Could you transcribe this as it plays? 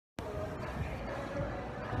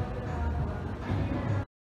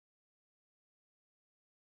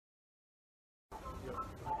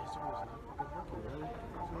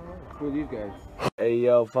Who are these guys? Hey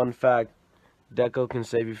yo, fun fact. Deco can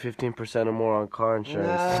save you 15% or more on car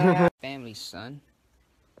insurance. Family, son.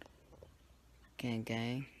 Gang,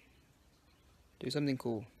 gang. Do something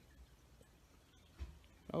cool.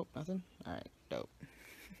 Oh, nothing? Alright, dope.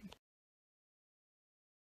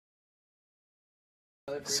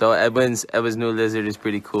 So Edwin's new lizard is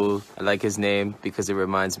pretty cool. I like his name because it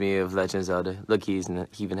reminds me of Legend of Zelda. Look, he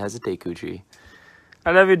even has a Deku tree. I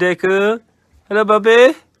love you, Deku. Hello,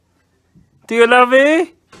 Bubby. Do you love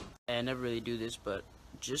me? I never really do this, but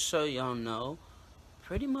just so y'all know,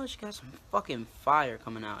 PrettyMuch got some fucking fire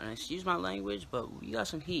coming out. And excuse my language, but we got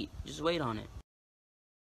some heat. Just wait on it.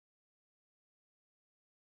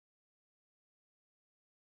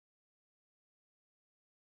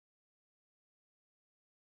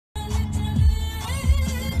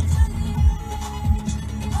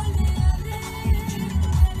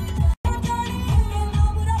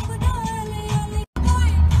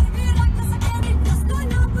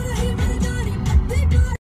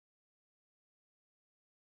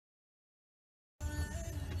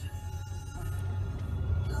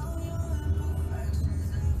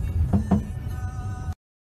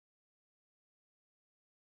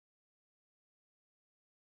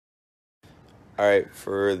 Alright,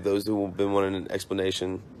 for those who have been wanting an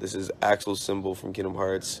explanation, this is Axel's symbol from Kingdom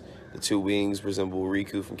Hearts. The two wings resemble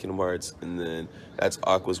Riku from Kingdom Hearts, and then that's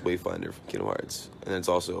Aqua's Wayfinder from Kingdom Hearts. And it's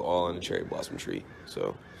also all on a cherry blossom tree.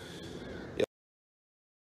 So, yeah.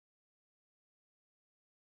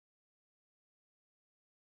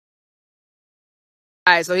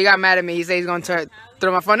 Alright, so he got mad at me. He said he's gonna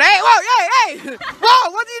throw my phone. Hey, whoa, hey!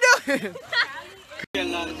 Whoa, what are you doing?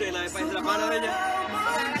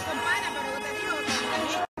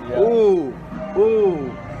 Ooh,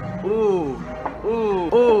 ooh, ooh, ooh,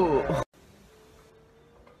 ooh.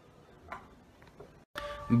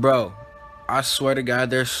 Bro, I swear to God,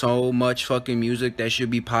 there's so much fucking music that should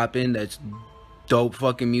be popping. That's dope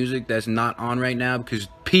fucking music that's not on right now because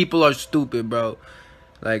people are stupid, bro.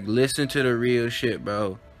 Like, listen to the real shit,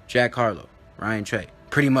 bro. Jack Harlow, Ryan Trey,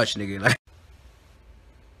 pretty much, nigga. Like,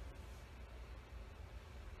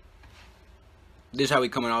 this is how we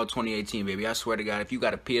coming out 2018, baby. I swear to God, if you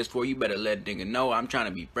got a PS4, you better let a nigga know I'm trying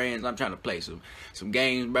to be friends. I'm trying to play some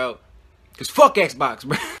games, bro. Cause fuck Xbox,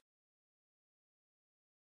 bro.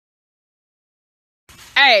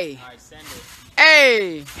 Hey.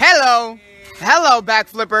 Hey. Hello. Hello, back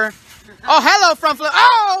flipper. Oh, hello, front flipper.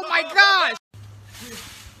 Oh, my gosh.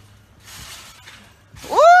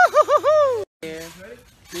 Woo-hoo-hoo-hoo. Here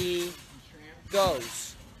he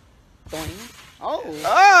goes. Boing. Oh.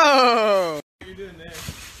 Oh.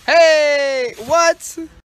 Hey, what?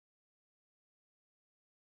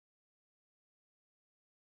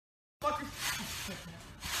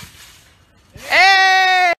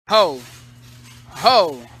 Hey! Ho.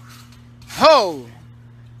 Ho. Ho.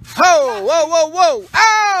 Ho. Whoa, whoa, whoa.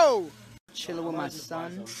 Oh! Chilling with my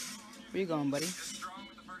son. Where you going, buddy?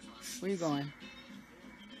 Where you going?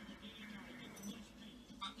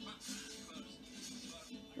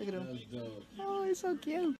 Look at him. Oh, he's so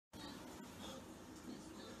cute.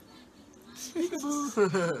 He's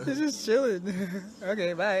just chilling.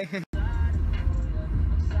 Okay, bye.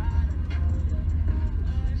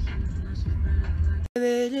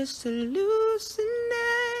 Just hallucinate,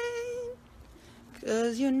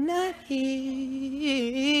 'cause you're not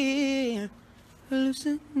here.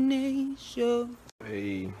 Hallucination.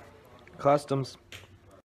 Hey, customs.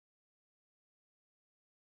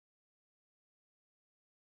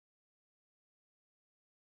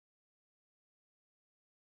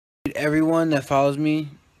 Everyone that follows me,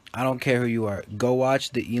 I don't care who you are, go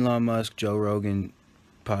watch the Elon Musk Joe Rogan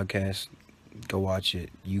podcast. Go watch it.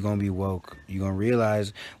 You gonna be woke. You gonna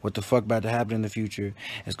realize what the fuck about to happen in the future.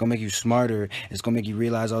 It's gonna make you smarter. It's gonna make you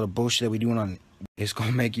realize all the bullshit that we doing on. It's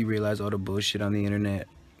gonna make you realize all the bullshit on the internet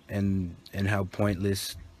and how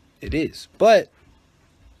pointless it is. But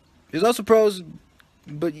there's also pros.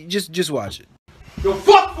 But you just watch it. Yo,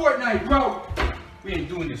 fuck Fortnite, bro. We ain't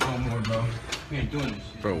doing this no more, bro. We ain't doing this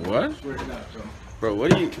shit. Bro, what? I swear to God, bro. Bro,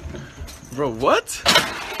 what are you... Bro, what?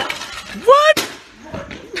 What?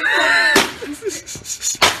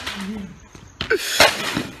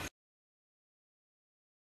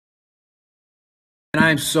 And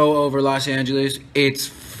I'm so over Los Angeles. It's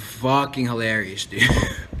fucking hilarious, dude.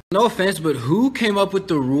 No offense, but who came up with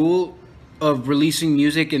the rule of releasing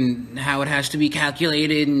music and how it has to be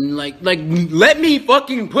calculated and like let me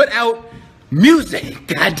fucking put out music?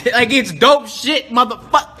 God, like it's dope shit,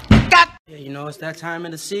 motherfucker. God. Yeah, you know, it's that time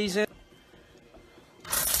of the season.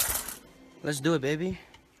 Let's do it, baby.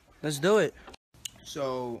 Let's do it.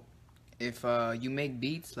 So, if you make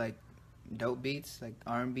beats, like dope beats, like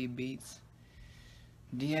R&B beats,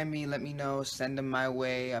 DM me, let me know, send them my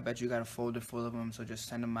way. I bet you got a folder full of them, so just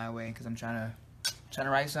send them my way, because I'm trying to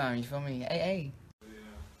write something, you feel me? Hey.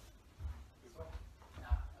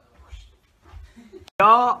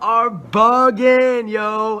 Y'all are bugging,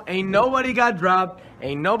 yo. Ain't nobody got dropped.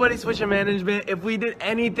 Ain't nobody switching management. If we did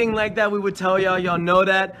anything like that, we would tell y'all. Y'all know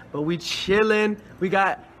that. But we chillin'. We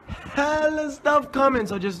got hella stuff coming.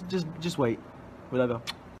 So just wait. Where'd I go?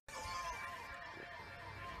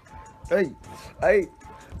 Hey.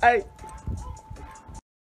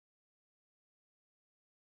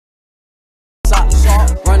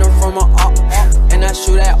 Running from a up, and I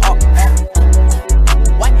shoot that up.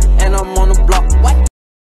 What? And I'm on the block. What?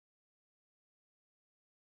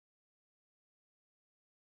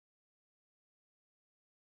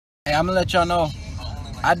 Hey, I'm gonna let y'all know,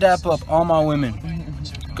 I dap up all my women.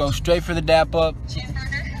 Go straight for the dap up. If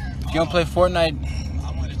you don't play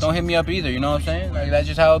Fortnite, don't hit me up either, you know what I'm saying? Like, that's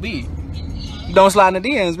just how it be. Don't slide in the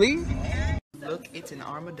DMs, B. Look, it's an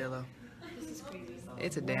armadillo.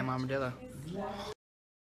 It's a damn armadillo.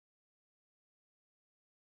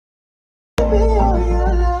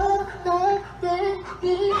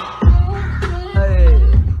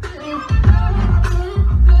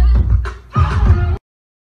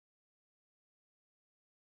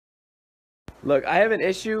 Look, I have an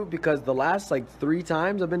issue because the last like 3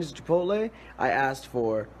 times I've been to Chipotle, I asked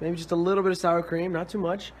for maybe just a little bit of sour cream, not too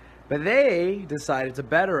much. But they decided it's a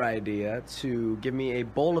better idea to give me a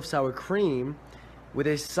bowl of sour cream with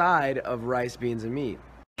a side of rice, beans, and meat.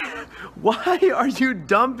 Why are you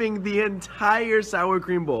dumping the entire sour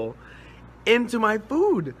cream bowl into my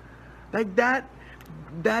food? Like that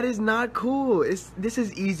is not cool. This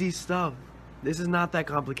is easy stuff. This is not that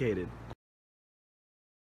complicated.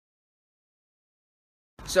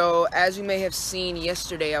 So, as you may have seen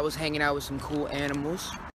yesterday, I was hanging out with some cool animals.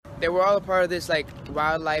 They were all a part of this like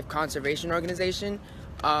wildlife conservation organization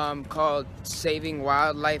called Saving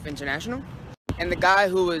Wildlife International. And the guy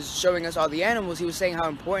who was showing us all the animals, he was saying how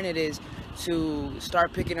important it is to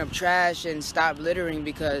start picking up trash and stop littering,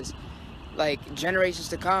 because like generations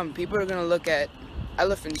to come, people are gonna look at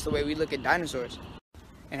elephants the way we look at dinosaurs.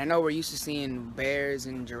 And I know we're used to seeing bears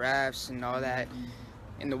and giraffes and all that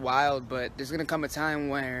in the wild, but there's gonna come a time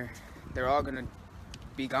where they're all gonna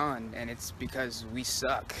be gone, and it's because we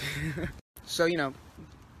suck. So, you know,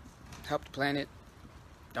 help the planet,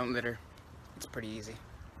 don't litter. It's pretty easy.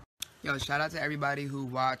 Yo, shout out to everybody who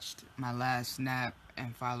watched my last snap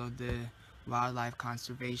and followed the wildlife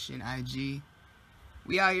conservation IG.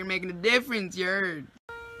 We out here making a difference, you heard.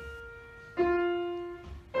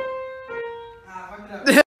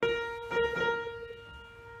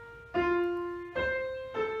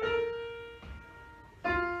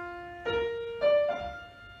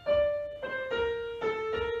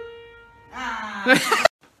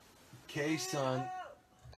 Okay, son.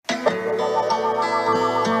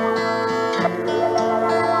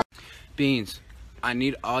 Beans, I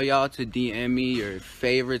need all y'all to DM me your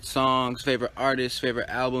favorite songs, favorite artists, favorite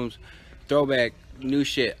albums, throwback, new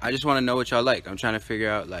shit. I just want to know what y'all like. I'm trying to figure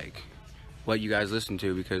out like what you guys listen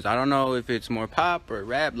to, because I don't know if it's more pop or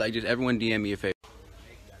rap. Like, just everyone DM me your favorite.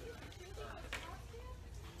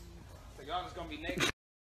 So y'all just gonna be naked.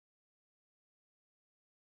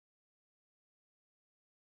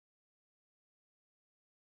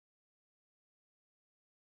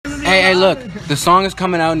 Hey, look, the song is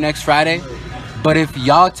coming out next Friday, but if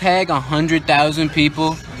y'all tag 100,000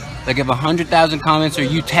 people, like if 100,000 comments, or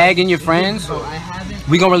you tagging your friends,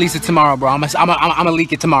 we gonna release it tomorrow, bro. I'm gonna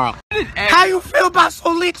leak it tomorrow. How you feel about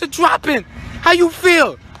Solita dropping? How you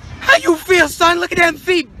feel? How you feel, son? Look at them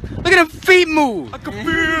feet. Look at them feet move. I can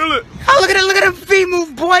feel it. Oh, look at them feet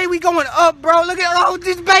move, boy. We going up, bro. Look at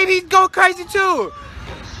this baby's going crazy too.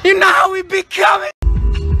 You know how we be coming.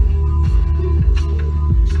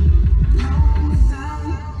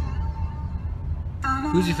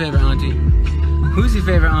 Who's your favorite auntie? Who's your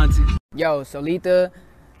favorite auntie? Yo, Solita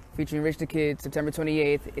featuring Rich the Kid, September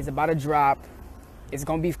 28th, is about to drop. It's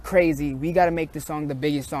gonna be crazy. We gotta make this song the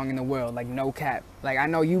biggest song in the world, like no cap. Like, I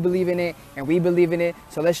know you believe in it and we believe in it,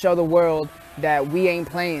 so let's show the world that we ain't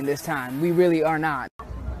playing this time. We really are not.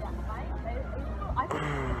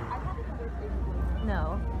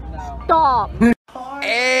 No. Stop.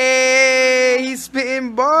 Hey, he's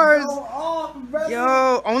spitting bars.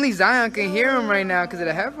 Yo, only Zion can hear him right now because of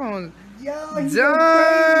the headphones. Yo, what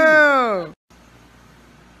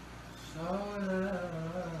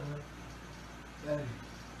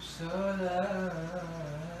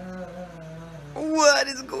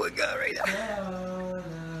is going on right now?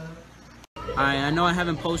 Alright, I know I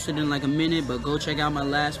haven't posted in like a minute, but go check out my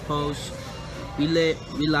last post. We lit.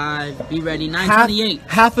 We live. Be ready. 928.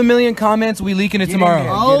 Half a million comments. We leaking it tomorrow.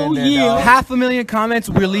 Oh yeah. 500,000 comments.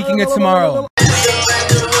 We're leaking it tomorrow.